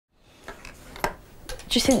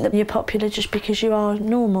Do you think that you're popular just because you are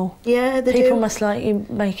normal? Yeah, they do. People must like you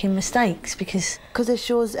making mistakes because... Because it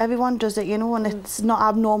shows everyone does it, you know, and it's not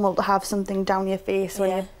abnormal to have something down your face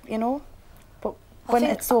when you know. But when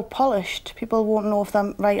it's so polished, people won't know if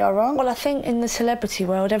they're right or wrong. Well, I think in the celebrity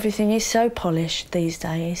world, everything is so polished these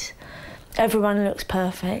days. Everyone looks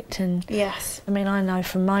perfect and... Yes. I mean, I know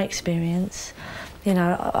from my experience, you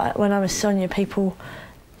know, when I was Sonia, people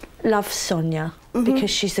love Sonia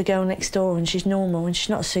because she's the girl next door and she's normal and she's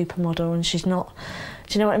not a supermodel and she's not...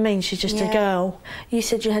 Do you know what I mean? She's just a girl. You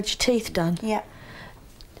said you had your teeth done. Yeah.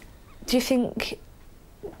 Do you think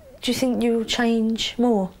you'll change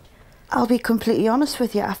more? I'll be completely honest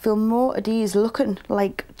with you. I feel more at ease looking,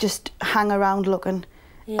 like just hang around looking.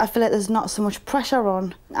 Yeah. I feel like there's not so much pressure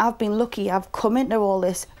on. I've been lucky. I've come into all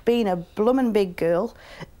this being a blooming big girl,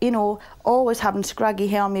 you know, always having scraggy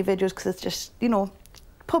hair on my videos because it's just, you know,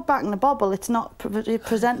 put back in a bobble. It's not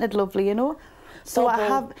presented lovely, you know. So bobble. I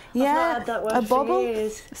have, I've not had that word a bobble. For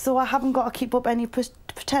years. So I haven't got to keep up any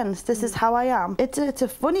pretense. This is how I am. It's a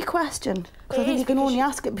funny question because I think you can only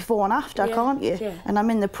ask it before and after, can't you? Yeah. And I'm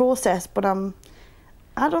in the process, but I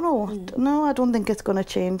don't know. No, I don't think it's going to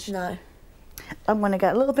change. No. I'm going to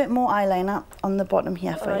get a little bit more eyeliner on the bottom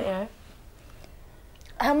here for you. Yeah.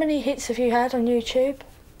 How many hits have you had on YouTube?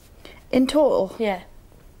 In total? Yeah.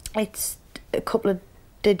 It's a couple of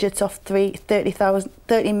digits off 30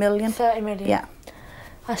 million. 30 million? Yeah.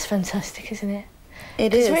 That's fantastic, isn't it?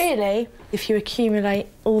 It is. Because really, if you accumulate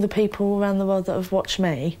all the people around the world that have watched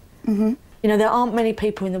me, you know, there aren't many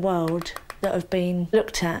people in the world that have been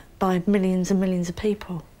looked at by millions and millions of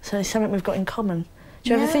people. So it's something we've got in common. Do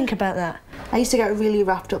you ever think about that? I used to get really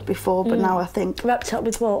wrapped up before, but now I think... Wrapped up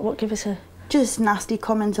with what? What, give us a... Just nasty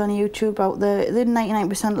comments on YouTube about the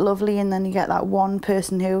 99% lovely, and then you get that one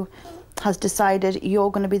person who has decided you're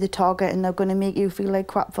going to be the target and they're going to make you feel like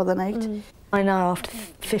crap for the night. I know after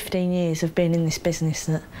 15 years of being in this business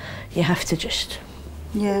that you have to just,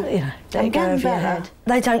 you know, let it go over your head.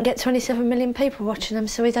 They don't get 27 million people watching them,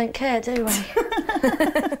 so we don't care, do we?